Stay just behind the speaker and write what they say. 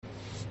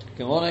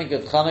Good morning,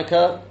 good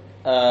Chanukah.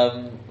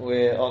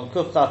 We're on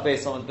Kuf Chaf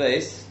Beis on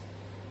base.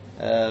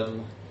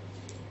 Due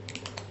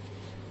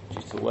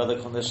to weather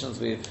conditions,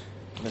 we've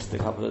missed a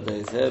couple of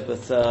days here,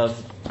 but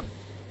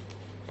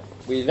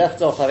we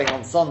left off, I think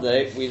on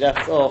Sunday, we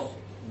left off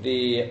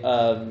the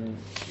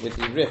with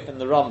the Rif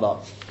and the Rambam.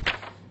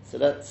 So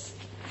let's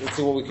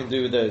see what we can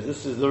do with those.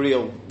 This is the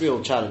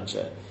real challenge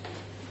here.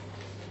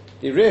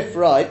 The Rif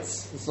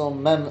writes, this is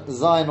on Mem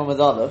Zayin Omid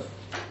Aleph,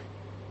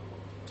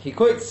 he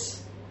quotes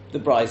the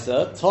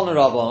Brisa, Tonu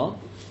Rabbanon,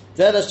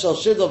 Dera Shel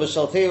Shidduch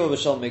v'Shel Teva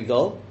v'Shel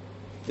Migdal.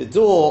 The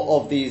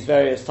door of these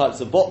various types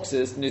of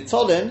boxes,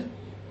 Nitolin,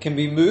 can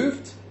be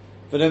moved,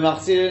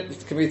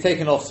 it can be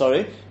taken off,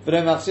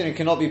 V'no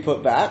cannot be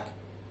put back.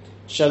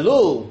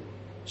 Shalul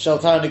Shel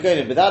Tara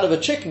Negolim, but that of a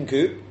chicken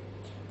coop,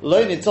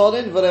 Lo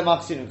Nitolin V'no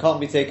Machzirin, can't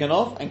be taken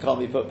off and can't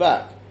be put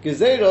back.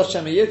 Gezeira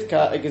Shema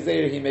a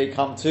Gezeira he may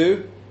come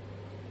to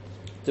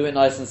do it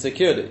nice and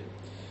securely.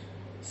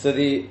 So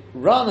the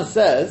Ran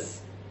says,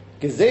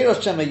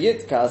 Gezeira Shema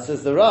Yitka,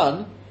 says the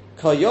Ran,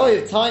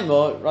 Kayoiv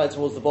Taimo, right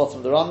towards the bottom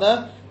of the Ran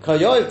there,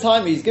 Kayoiv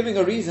Taimo, he's giving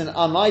a reason,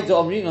 Amai do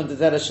Omrin on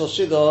Dezera Shel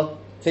Shidduch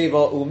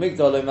Teva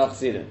u'Migdal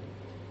u'Machzirin.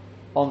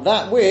 On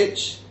that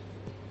which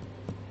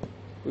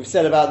we've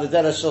said about the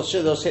Dezera Shel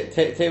Shidduch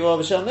Teva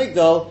v'Shel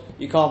Migdal,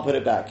 you can't put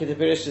it back.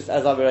 Kitapirish, just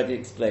as I've already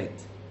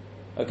explained.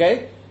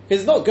 Okay?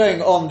 Because it's not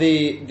going on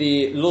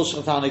the Lul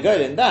Shel Tana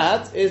Golin.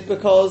 That is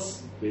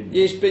because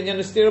Yesh Binyan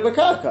Ustira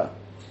B'Karka.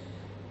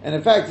 And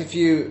in fact, if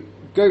you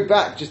go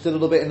back just a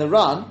little bit in the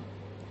Ran, a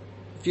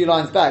few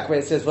lines back where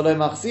it says V'lo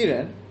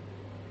Machzirin,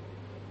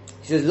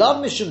 he says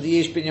Lav Mishum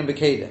Diyesh Binyan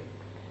B'Kedem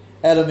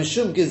Elo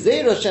Mishum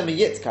Gezeira Shema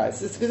Yitzka.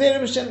 It's Gezeira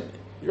Mishum,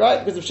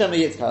 right? Because of Shema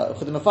Yitzka.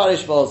 Chudim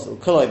Mefarish V'Ozel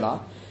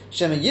Koloima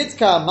Shema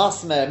Yitzka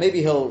Masmer.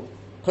 Maybe he'll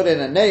put in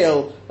a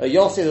nail, a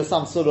yosid, or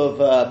some sort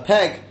of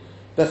peg,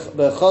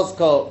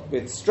 b'chozko,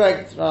 with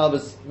strength. In other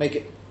words, make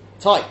it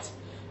tight.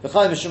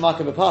 V'chayim Mishum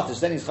Maka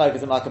B'Patish. Then he's chayv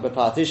with the Maka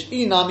B'Patish.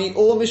 Inami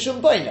or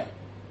Mishum Boina.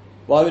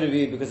 Why would it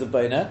be because of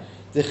Boina?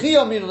 Because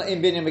when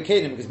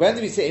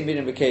do we say in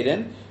Binyan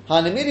B'Kedem?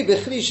 Hanamiri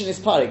B'chlishin is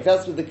parik.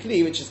 That's with the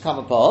kli which has come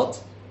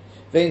apart.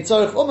 Then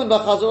tzorich umen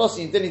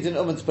b'chazarosin. Then he didn't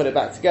umen to put it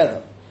back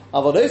together.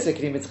 Avodosa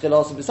kli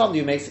mitzchilasim. But somebody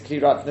who makes a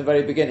kli right from the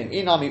very beginning.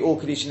 Inami or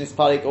klishin is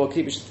parik, or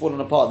kli which has fallen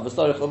apart.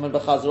 V'tzorich umen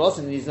b'chazarosin.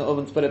 And he's not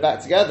umen to put it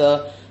back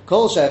together.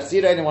 Kol shech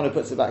zira. Anyone who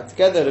puts it back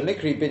together. The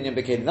mikri Binyan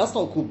B'Kedem. That's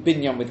not called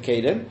Binyan with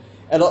Kedem.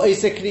 Elo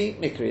oisa kli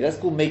mikri. That's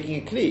called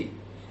making a kli.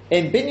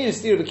 In Binyan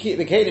Ustira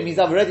B'Kedem means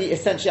I've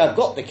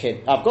got the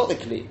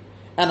kli,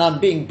 and I'm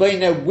being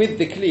boina with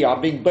the kli, I'm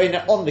being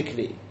boina on the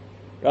kli,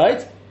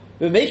 right?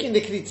 We're making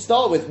the kli to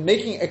start with,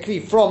 making a kli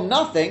from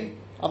nothing,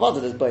 I've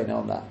added as boina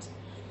on that,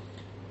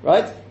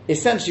 right?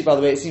 Essentially, by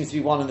the way, it seems to be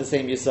one and the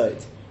same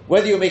yesod.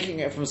 Whether you're making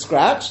it from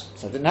scratch,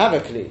 so I didn't have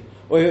a kli,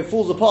 or if it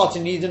falls apart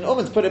and you need an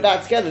umen to put it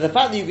back together, the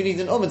fact that you can need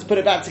an umen to put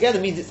it back together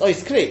means it's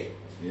ois kli.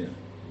 Yeah.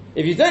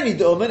 If you don't need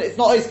the umen, it's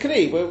not ois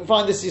kli. We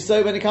find this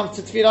yesod when it comes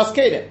to tefillas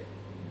kedem.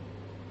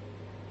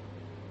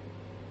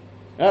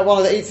 One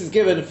of the eights is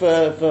given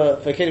for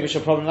Kedim which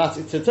are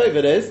problematic to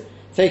Tovit is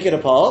take it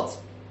apart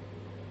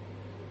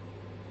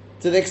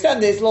to the extent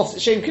that it's lost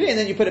its Shem Kli, and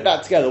then you put it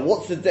back together.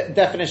 What's the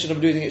definition of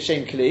losing its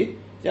Shem Kli? You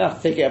don't have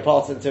to take it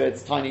apart into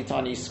its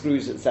tiny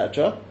screws,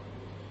 etc.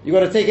 You've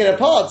got to take it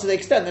apart to the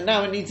extent that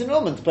now it needs an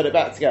umen to put it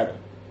back together.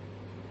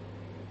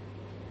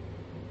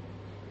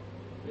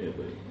 Yeah,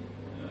 but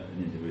an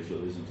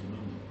individual isn't an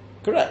umen.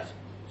 Correct.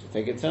 So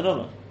take it to an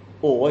umen.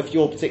 Or if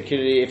you're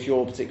particularly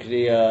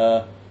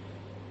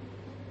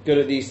good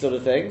at these sort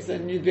of things,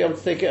 then you'd be able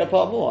to take it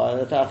apart more.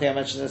 I think I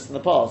mentioned this in the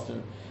past.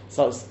 And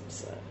so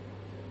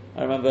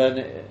I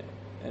remember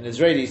an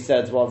Israeli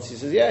said once, he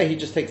says, yeah, he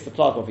just takes the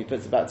plug off, he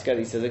puts it back together.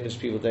 He says English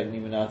people don't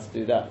even know how to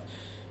do that.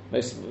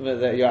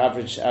 Your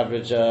average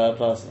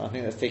person, I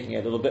think that's taking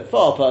it a little bit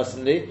far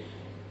personally,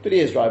 but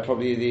he is right.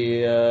 Probably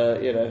the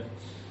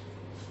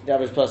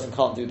average person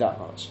can't do that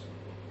much.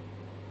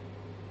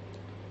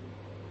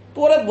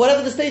 But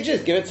whatever the stage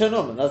is, give it to an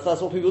umen.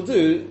 That's what people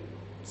do.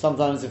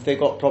 Sometimes if they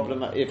got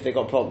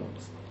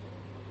problems,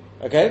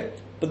 okay.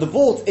 But the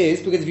vault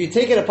is because if you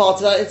take it apart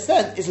to that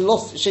extent, it's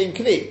lost shem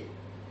kli. In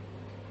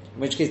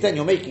which case, then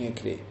you're making a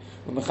kli.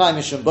 Why we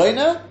chayish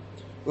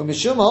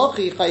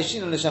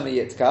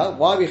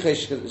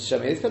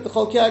l'shem yitka? The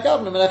chol ki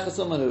agav l'melechas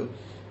umanu.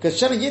 Because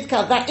shem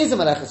yitka, that is a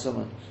melechas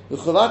uman.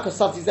 L'chuva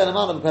kosavti zen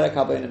aman l'perek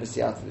habayim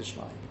l'mesiyat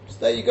l'shmai. So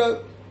there you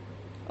go.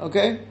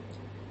 Okay.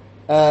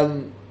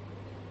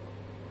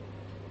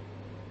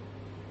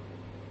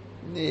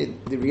 The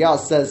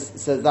Riyaz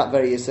says that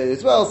very yesod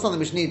as well. Something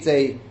which needs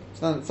a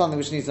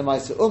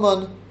ma'aser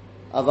uman,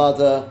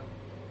 avada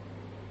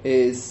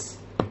is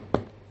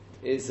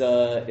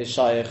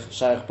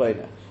shayach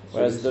boina.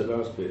 Whereas the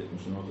last bit, is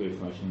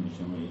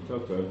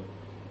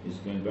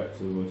going back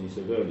to what he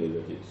said earlier,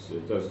 that it's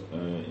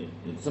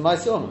the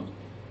ma'aser uman.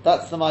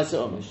 That's the ma'aser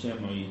uman.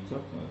 Shema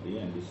Yitaka at the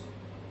end is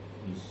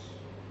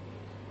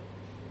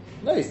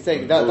no, he's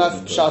saying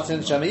that's pshat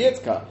in Shema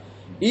Yitka.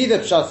 Either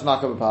Pshat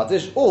Maka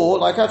B'Patish, or,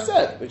 like I've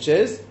said, which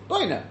is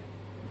Boina.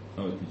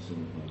 Oh,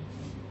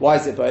 Why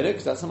is it boina?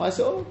 Because that's a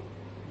Ma'aseh.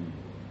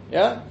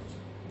 Yeah?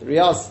 The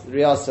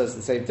Riyaz says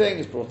the same thing,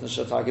 it's brought in the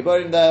Shatar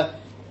Giborim there.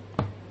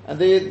 And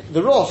the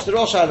Rosh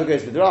however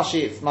goes with the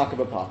Rashi, it's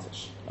Makabah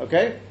Partish.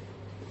 Okay?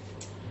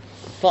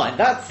 Fine,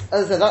 that's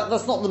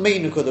not the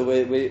main Nukudah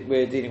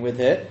we're dealing with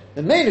here.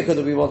 The main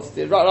Nukudah we want to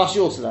deal with, Rashi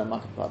also learned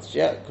Makabah Partish,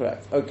 yeah?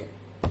 Correct, okay.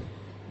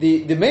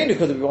 The main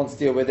Nukudah we want to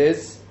deal with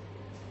is,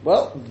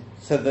 well,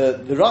 so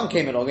the Ran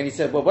came along and he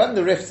said, well, when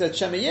the Rif said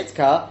Shema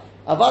Yitka,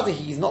 Avada,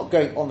 he's not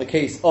going on the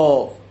case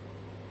of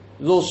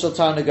Lul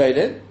Shatar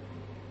Negoilin,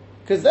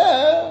 because there,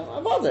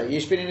 Avada,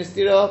 Yishbin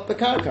Nistira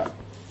Bekarka.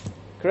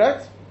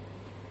 Correct?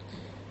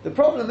 The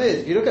problem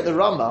is, if you look at the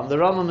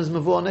Rambam is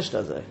Mavur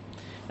Nishtazeh.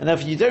 And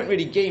therefore you don't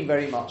really gain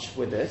very much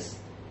with this,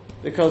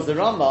 because the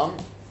Rambam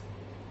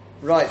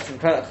writes in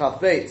Perek Chaf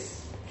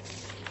Beis,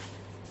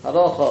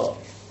 Halacha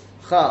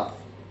Chaf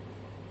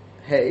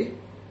Hey,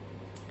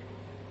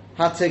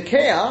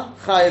 Hatekea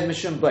Chayev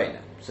Mishum Beina.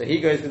 So he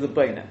goes with the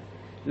Beina.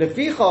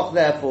 Lefichach,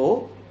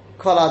 therefore,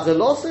 Kol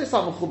Azelosos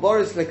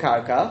HaMechubaris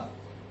Lekarka,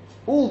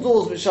 all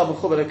doors which are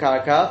Mechubar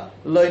Lekarka,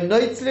 Lo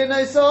Noitzli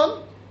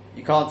Noison,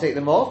 you can't take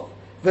them off,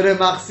 V'lo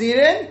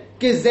Machzirin,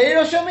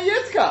 Gezeira Shema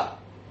Yitka.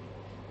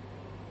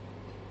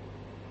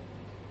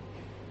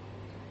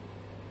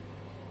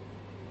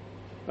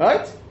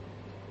 Right?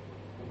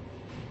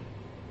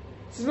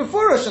 This is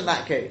Mefurish in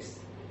that case.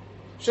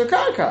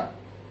 Shokarka.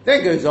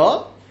 Then goes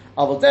on.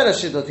 He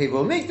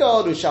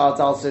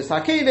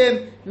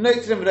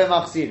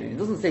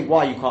doesn't say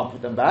why you can't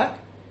put them back.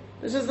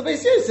 This is the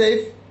Beis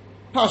Yosef.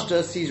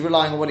 Pashtus, he's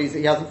relying on what he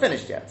hasn't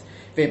finished yet.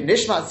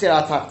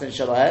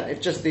 If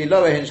just the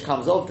lower hinge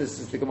comes off, this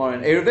is the Gemara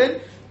in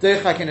Eruvin,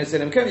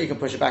 you can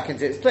push it back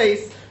into its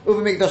place. So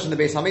you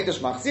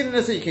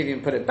can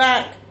even put it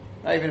back,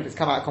 even if it's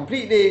come out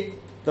completely.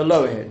 The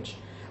lower hinge.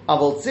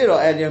 But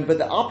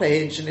the upper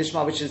hinge,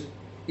 which is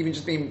even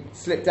just being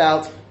slipped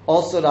out,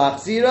 also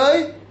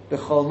la'achziroi,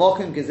 b'chol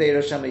mokum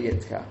gezeira shema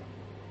yitka.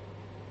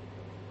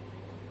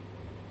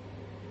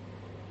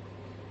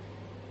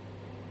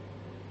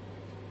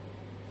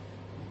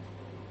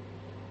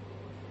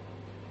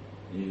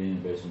 Even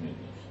in Beis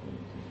Mikdash,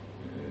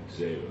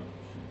 gezeira,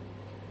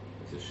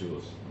 it's a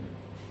shus.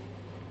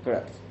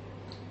 Correct.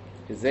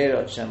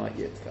 Gezeira shema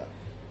yitka.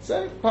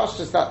 So,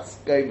 Pashtus, that's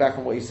going back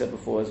on what you said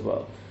before as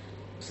well.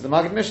 So the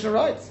Maggid Mishnah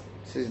writes,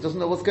 he says he doesn't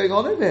know what's going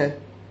on over here.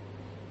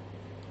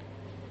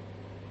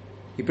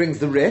 He brings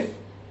the Rif,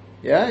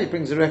 he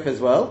brings the Rif as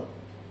well,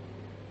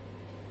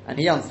 and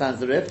he understands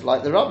the Rif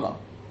like the Rambam.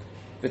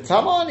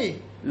 V'tamani,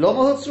 lo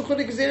mahut tzruchu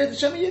legzeira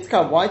Shema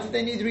Yitka. Why did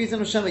they need the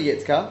reason of Shema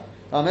Yitka?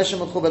 Ha'meshem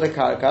utchu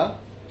b'lekarka,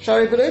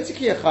 shari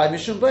v'lotiki yachai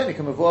mishum b'onik,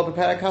 ha'mavua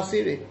b'perek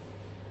hasiri.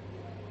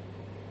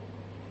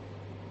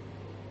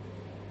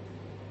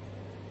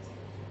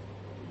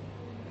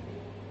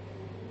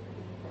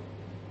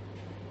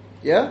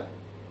 Yeah?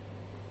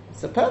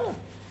 It's a perek.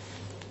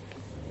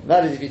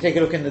 That is, if you take a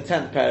look in the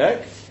 10th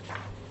perek,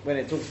 when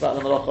it talks about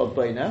the Malacha of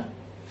Beina,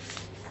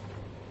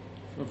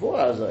 he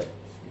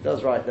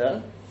does right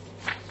there.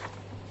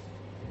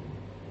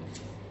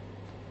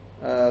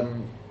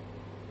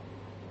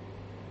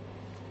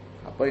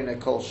 Beina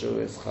Kolshu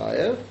is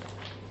Chayev.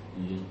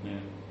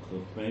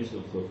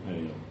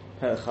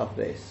 Perek Chaf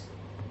Beis.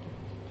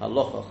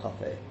 Halacha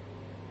Chafei.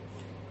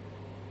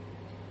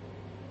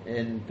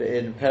 In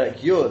Perek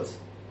Yud,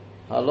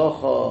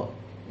 Halacha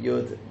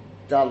Yud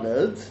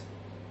Daled,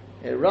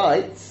 it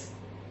writes,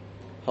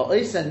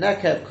 Ha'oisen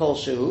nekev kol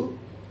shehu.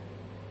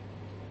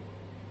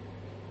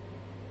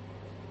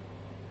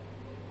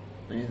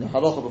 In the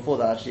halacha before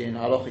that, actually, in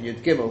Halacha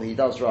Yud Gimel, he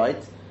does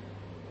write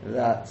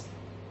that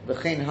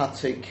v'chein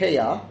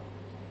ha'tzokeya,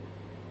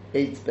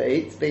 8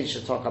 bein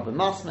shetaka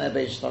b'masmeh,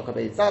 bein shetaka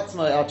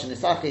b'etzatzmo, archen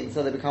isachin,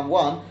 so they become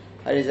one.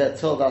 And he said,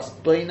 till that's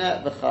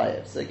beina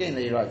v'chayev. So again,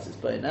 he writes it's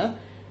beina,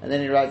 and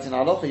then he writes in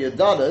Halacha Yud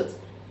Daled,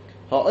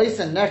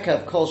 Ha'oisen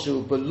nekev kol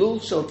shehu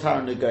belul shel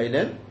tar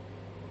negolim.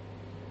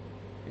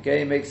 Okay,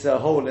 he makes a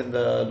hole in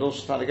the Lul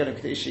Shel Tar Negolim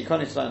K'tishi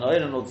Konislein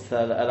Oil in order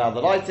to allow the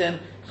light in.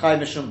 Chai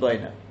Mishum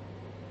Beina.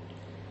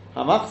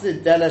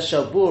 Hamachzid Dele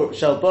Shalbur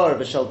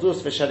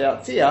V'Shaldus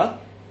V'Shaliatzia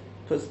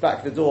puts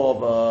back the door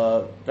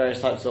of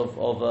various types of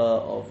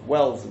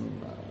wells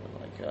and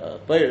like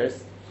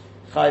Beiris.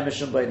 Chai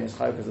Mishum Beina is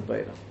Chai because of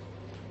Beina.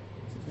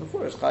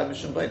 Before it's Chai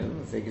Mishum Beina. It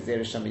doesn't say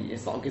Gezerah Shema Yitzka.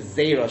 It's not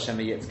Gezerah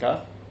Shema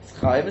Yitzka. It's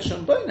Chai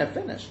Mishum Beina.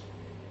 Finished.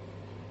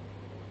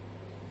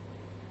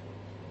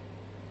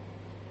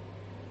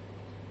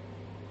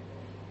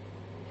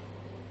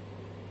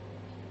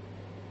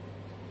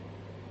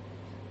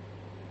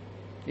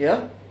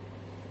 Yeah?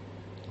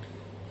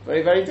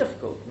 Very, very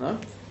difficult, no?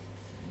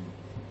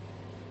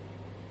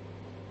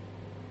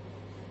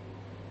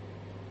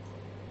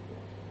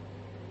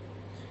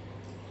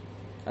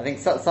 I think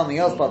something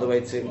else, by the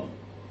way, too.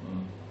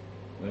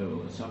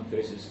 Well, in some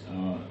cases,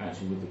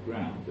 actually with the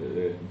ground,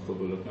 they're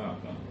Mechubal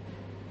Akarka.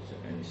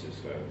 And he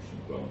says,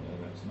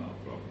 that's not a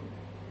problem.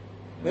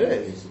 It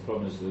is. The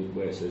problem is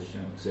where it says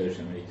Xer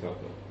Shem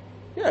Eitaka.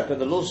 Yeah, but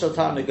the Lul Shel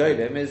Tar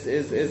Negolim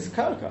is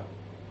Karka.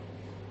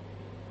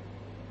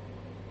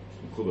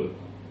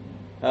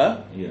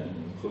 Huh? Yeah,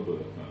 Mechuber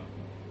L'Karka.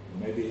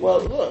 Maybe.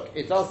 Well, look,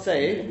 it does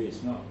say. Maybe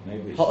it's not.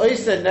 Maybe it's.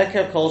 Ha'oisa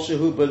nekev kol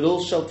shehu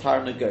belul shel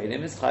tar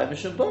negonim is chayv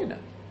mishum boina.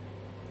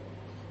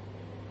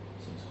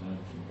 So it's Chaim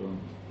Mishum Boina.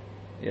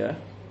 Yeah.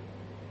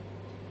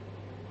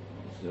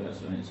 So that's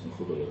when it's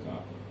Mechuber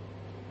L'Karka.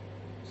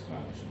 It's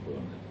Chaim Mishum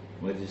Boina.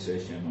 Where does it say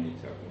Shema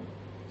Yitaka?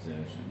 Zeh Shema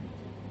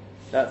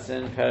Yitaka. That's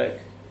in Perek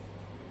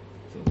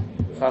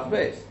Talking Chaf about.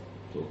 Beis.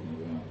 Talking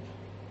about.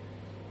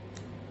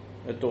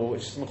 A door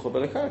which is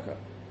mechuber lekarka.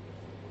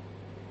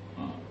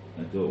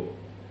 A door.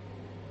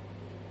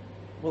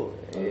 Well,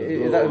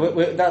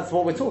 door. that's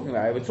what we're talking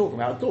about. We're talking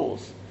about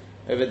doors.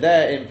 Over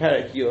there in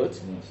Perek Yud,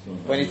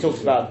 when he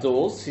talks about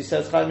doors, he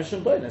says Chayim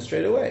Mishum Boina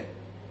straight away.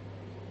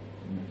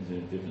 Is there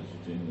a difference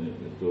between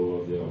the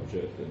door of the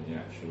object and the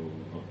actual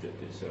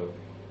object itself?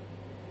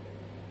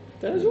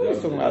 There is always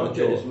talking about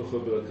the door.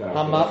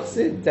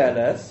 Hamachzid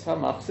Deles,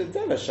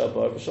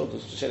 Shabor,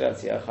 V'Shotus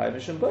Shelatziach Chayim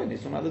Mishum Boina. He's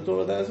talking about the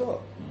door there as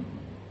well.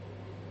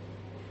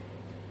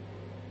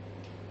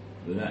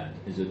 That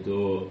is a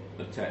door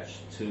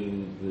attached to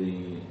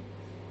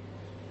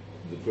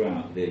the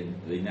ground,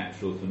 the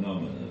natural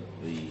phenomena,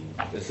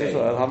 This is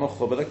what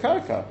Hamachuber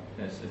lekarka.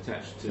 that's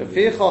attached to. The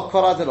Fichach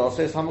Koradel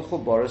says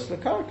Hamachuboris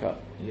lekarka.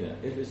 Yeah,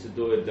 if it's a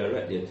door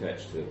directly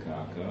attached to the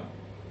karka,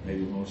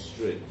 maybe more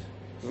strict.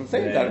 Doesn't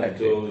say Then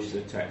directly. The door is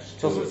attached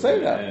to Doesn't say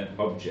that. an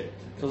object.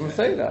 Doesn't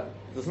say that.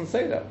 Doesn't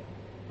say that.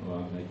 Well,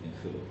 I'm making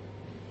Philip.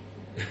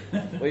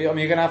 Well, you're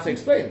going to have to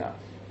explain that.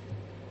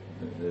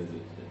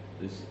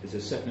 It's a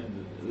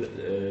second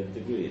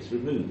degree. It's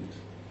removed.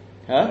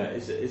 Huh?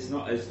 It's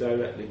not as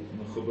directly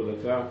mechuber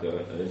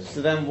lekarka as.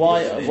 So then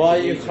why are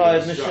you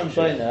chayav mishum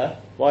structure. boina?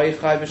 Why are you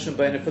chayav mishum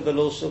boina for the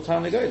lul shel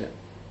tar negonim?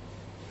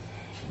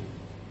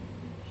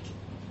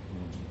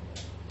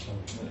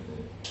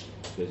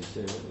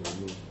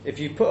 If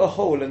you put a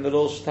hole in the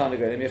lul shel tar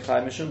negonim, you're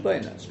chayav mishum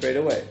boina straight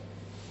away.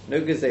 No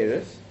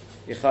gezeres,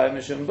 you're chayav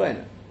mishum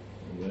boina.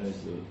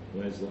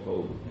 Where's the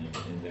hole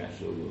in the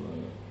actual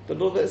The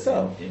lul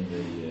itself. in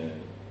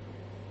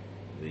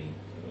the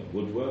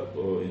woodwork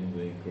or in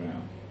the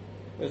ground?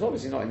 Well, it's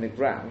obviously not in the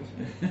ground.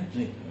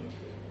 Okay.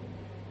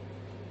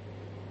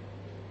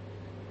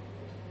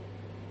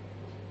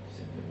 It's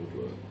in the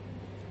woodwork.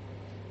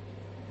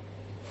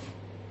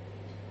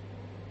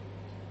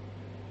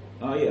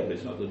 Oh yeah, but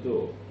it's not the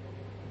door.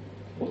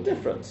 What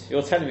difference?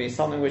 You're telling me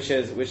something which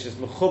is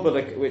mechuber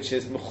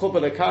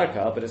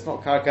lekarka, but it's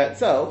not karka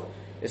itself.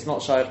 It's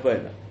not shayach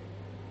boina.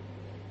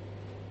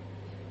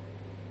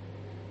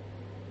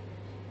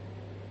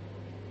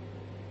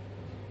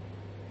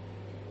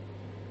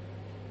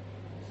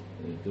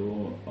 The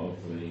door of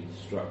the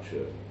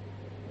structure,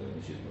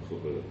 which is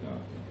mechuber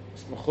lekarka.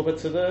 It's mechuber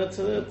to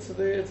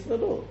the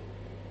lul.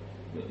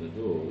 But the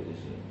door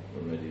is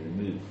already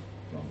removed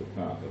from the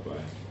karka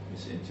by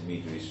this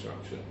intermediary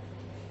structure.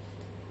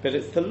 But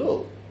it's the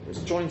lul.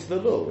 It's joined to the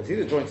lul. It's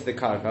either joined to the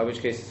karka, in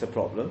which case it's a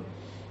problem,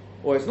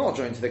 or it's not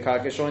joined to the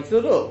karka, it's joined to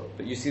the lul.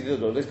 But you see the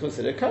lul is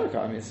considered karka.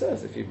 I mean, it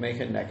says if you make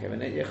a nekev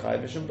in it, you're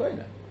chayav mishum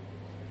boina.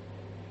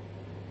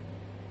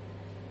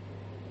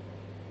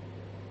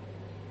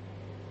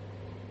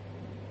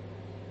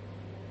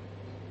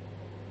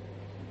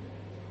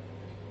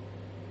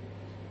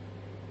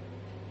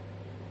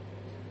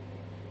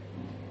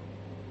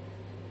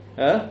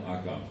 Huh? I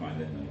can't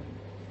find any.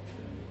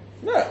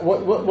 No,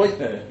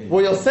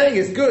 what you're saying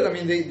is good. I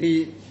mean,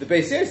 the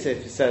Beis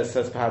Yosef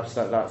says perhaps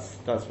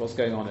that's what's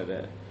going on over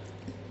there.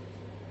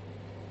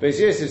 Beis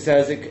Yosef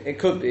says it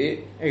could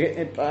be.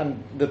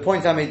 And the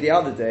point I made the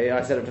other day,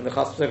 I said it from the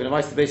Chas Pesach and the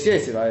Meister Beis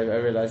Yosef. I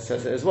realised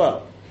says it as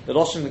well. The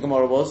Lashon in the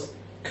Gemara was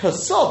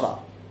kasava.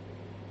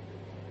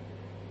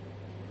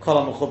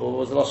 Kolam Mechuber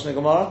was the Lashon in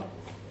the Gemara.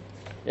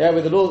 Yeah,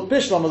 with the Lord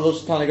Bishlam, the Lord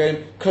Shatana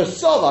going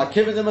kasava.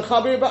 Given the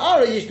Mechaber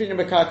Ba'ara Yishbin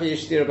Bekaka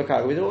Yishtira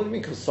Bekaka. What do you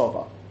mean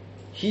kasava?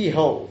 He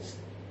holds.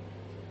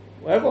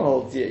 Well, everyone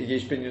holds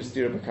Yishbin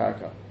Yishtira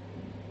Bekaka.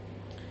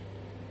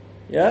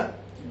 Yeah.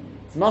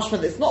 It's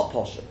mashma. It's not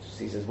poshet.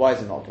 He says, why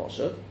is it not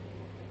poshet?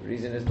 The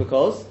reason is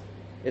because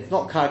it's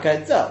not karka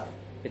itself.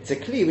 It's a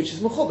kli which is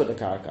mechuber to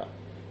karka.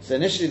 So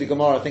initially the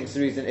Gemara thinks the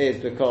reason is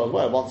because,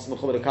 well, once it's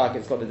mechuber to karka,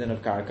 it's got the din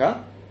of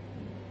karka.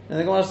 And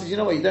the Gemara says, you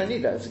know what, you don't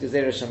need that. It's a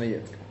gezerah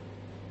shamayit.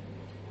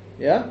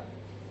 Yeah?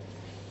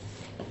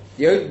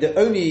 The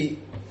only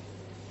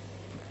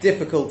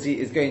difficulty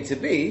is going to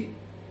be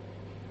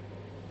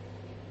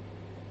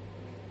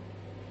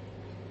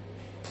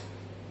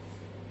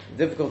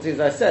the difficulty, as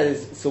I said,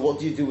 is so what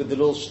do you do with the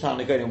lul shtan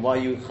negonim? Why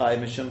are you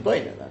chayav mishum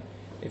boina then?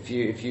 If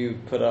you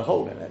put a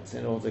hole in it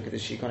in order to get the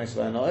shikon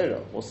explain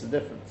na'ira, what's the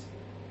difference?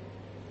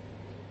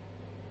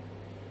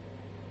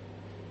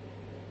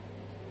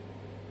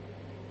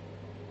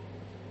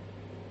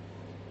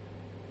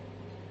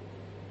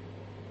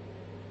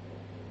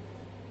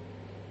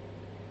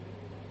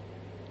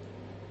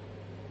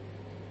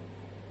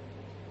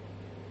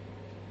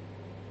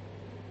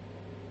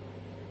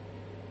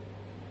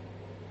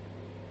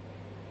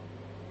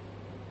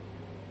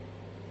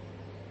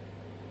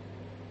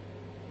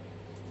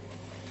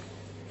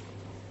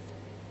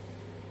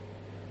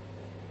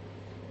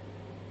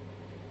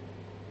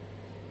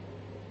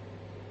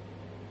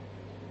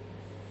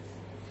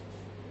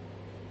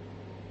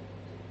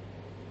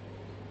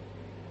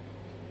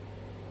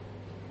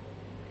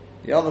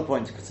 The other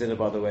point to consider,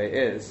 by the way,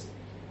 is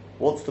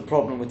what's the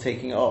problem with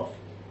taking it off?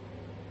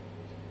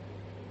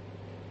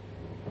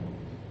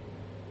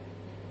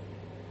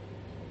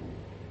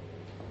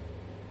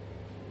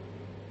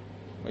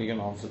 What are you going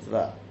to answer to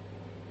that?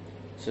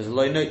 So there's a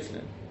low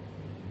notenin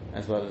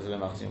as well as a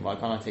lemachzin. Why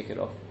can't I take it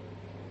off?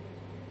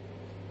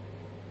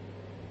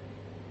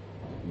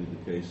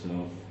 With the case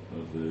of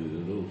the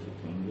rules of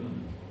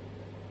Tangan.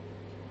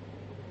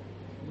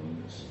 Well,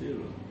 it's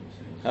stira.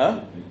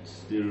 Huh?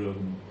 It's stira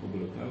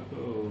Kubala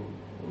Kaka or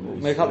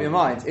Make up your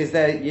mind. Is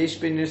there yesh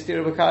bin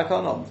stira b'karka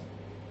or not?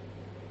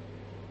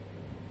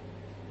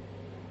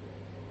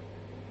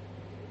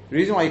 The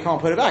reason why you can't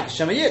put it back is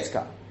Shema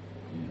Yitzka.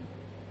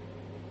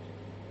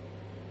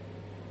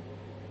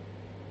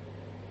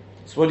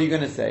 So what are you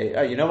going to say?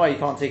 Oh, you know why you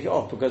can't take it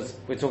off? Because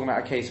we're talking about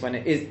a case when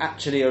it is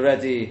actually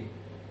already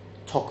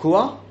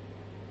tokua.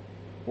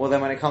 Well, then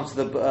when it comes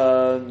to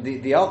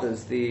the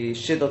others, the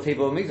shid or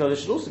table or migdal, it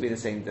should also be the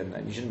same thing.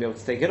 Then you shouldn't be able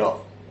to take it off.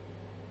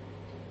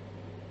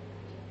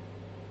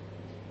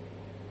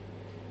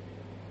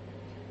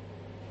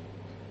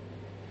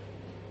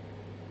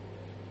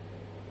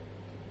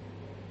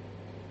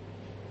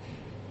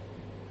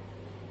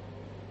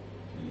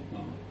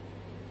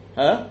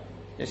 Huh?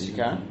 Yes, you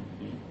can.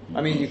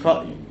 I mean, you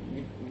can't.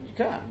 You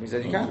can. He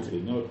said you can't.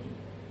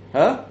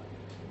 Huh?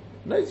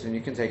 No, then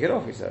you can take it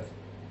off. He said.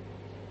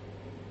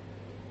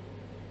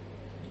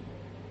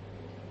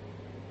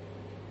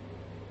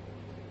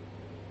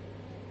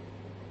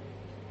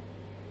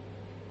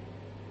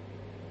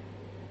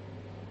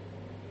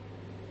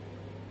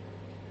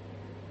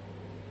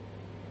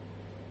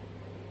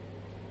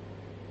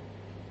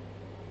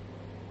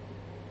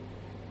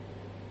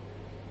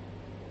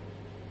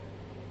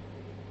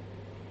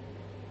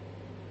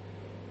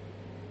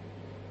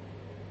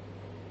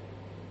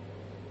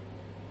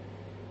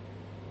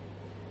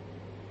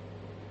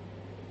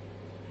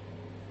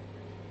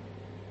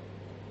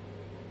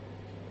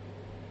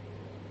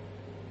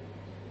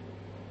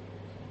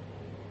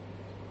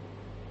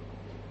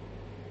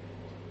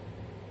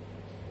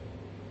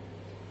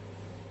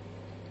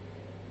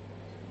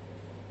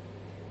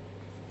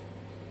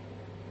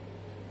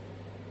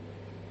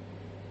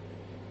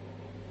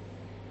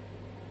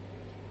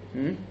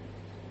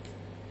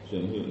 So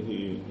who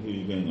are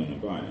you going on a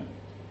buyer?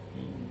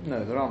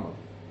 No, the Rambam.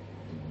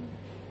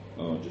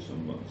 Oh, just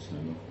on what?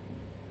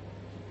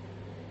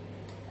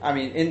 I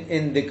mean,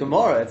 in the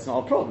Gemara, it's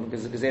not a problem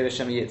because the Gezerah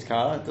Shema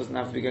Yitzka doesn't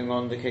have to be going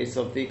on in the case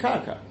of the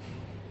Karka.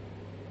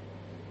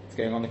 It's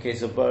going on the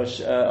case of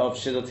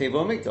Shidor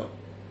Table Migdal.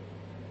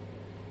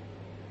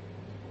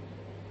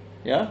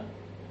 Yeah?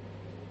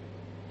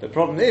 The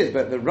problem is,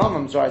 but the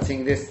Rambam's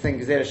writing this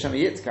thing, Gezerah Shema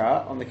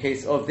Yitzka, on the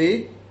case of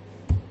the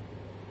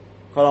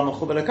Kolam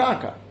Mechuber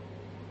Karka.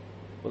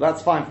 Well,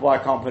 that's fine for why I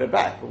can't put it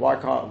back, but why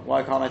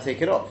can't I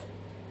take it off?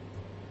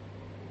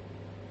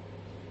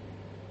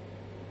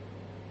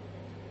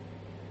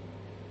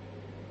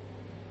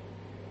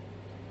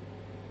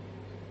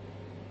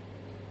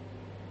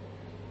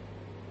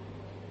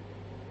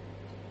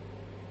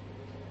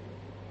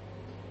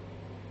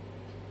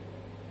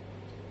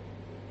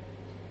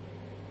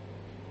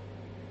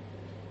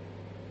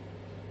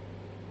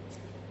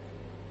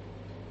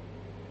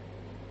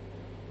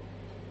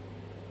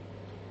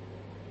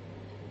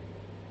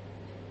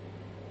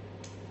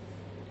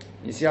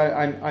 You see,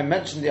 I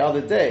mentioned the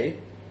other day,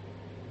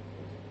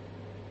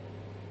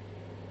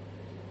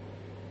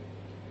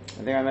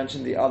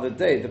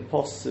 the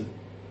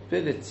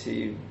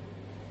possibility,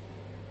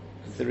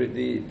 because the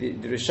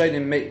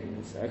Rishonim make,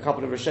 a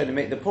couple of Rishonim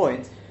make the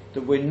point,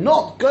 that we're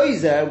not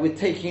gozer with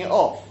taking it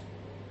off.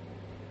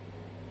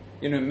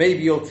 You know,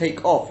 maybe you'll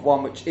take off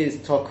one which is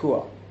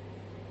Tokua.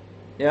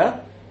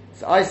 Yeah?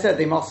 So I said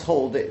they must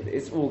hold it,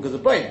 it's all because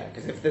of Boiner,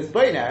 because if there's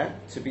Boiner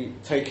to be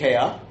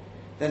Tokea,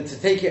 then to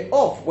take it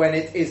off when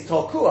it is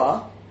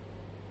Tokua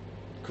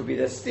could be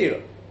the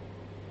stira.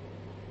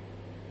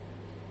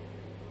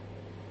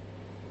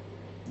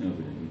 No,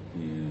 but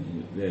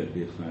there would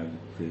be a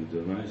Chayv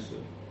D'Oraisa.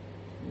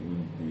 It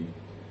wouldn't be.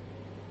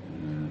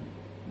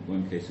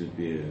 One case would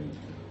be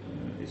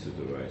Issa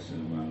D'Oraisa,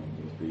 and one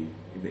would be.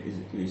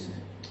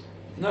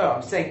 No,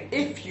 I'm saying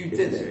if you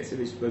did it. So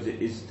I suppose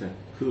it is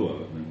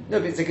Tokua. No,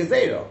 but it's a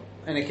Gezerah.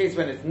 In a case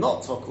when it's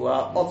not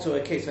Tokua, or to a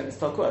case when it's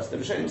Tokua. So the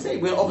Rishonim say,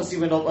 we're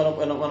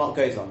not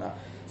goes on that.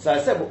 So I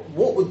said,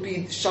 what would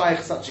be Shaykh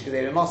such a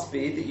Gezerah? It must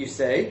be that you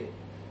say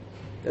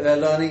that they're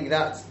learning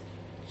that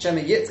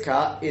Shema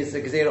Yitzka is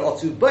a Gezerah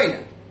Otu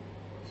Boina,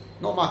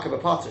 not Makar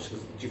B'Patish,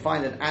 because do you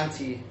find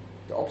the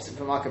opposite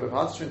for Makar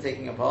B'Patish when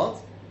taking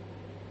apart?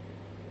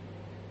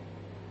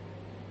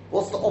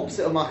 What's the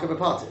opposite of Makar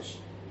B'Patish?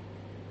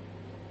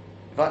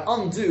 If I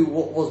undo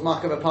what was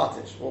Makar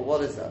B'Patish, well,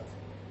 what is that?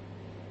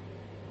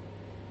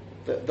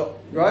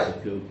 Right?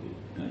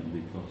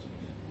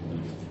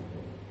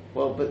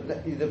 Well, but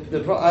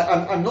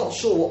I'm not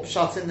sure what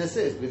pshat in this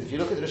is, because if you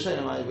look at the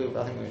Rishonim, I think we're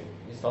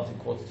starting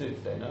 1:45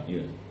 today, no?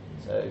 Yeah.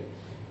 So,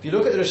 if you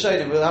look at the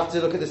Rishonim, we'll have to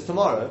look at this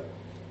tomorrow,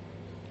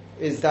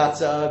 is that,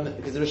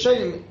 because the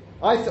Rishonim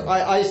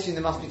I assume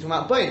they must be talking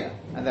about Boina,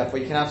 and therefore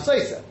you can have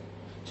Sosa.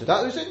 So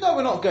that we say, no,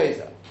 we're not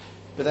Geza.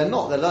 But they're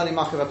not, they're learning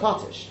Makav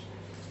Patish.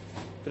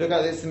 But look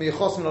at this, the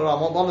Mechosim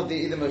Loram, one of the,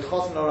 either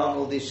Mechosim Loram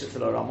or the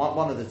Shitzel Loram,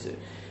 one of the two.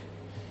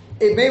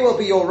 It may well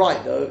be you're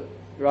right though,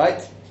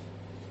 right?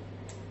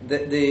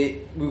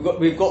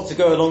 We've got to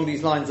go along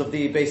these lines of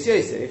the Beis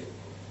Yosef,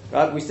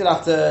 right? We still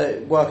have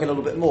to work a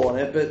little bit more on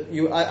it, but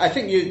I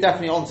think you're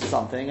definitely onto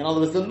something. In other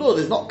words, the Lud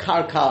is not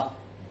Karka,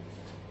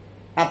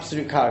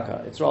 absolute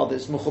Karka. It's rather,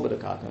 it's Mukhubad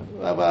Karka.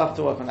 We'll have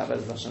to work on that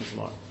better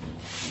tomorrow.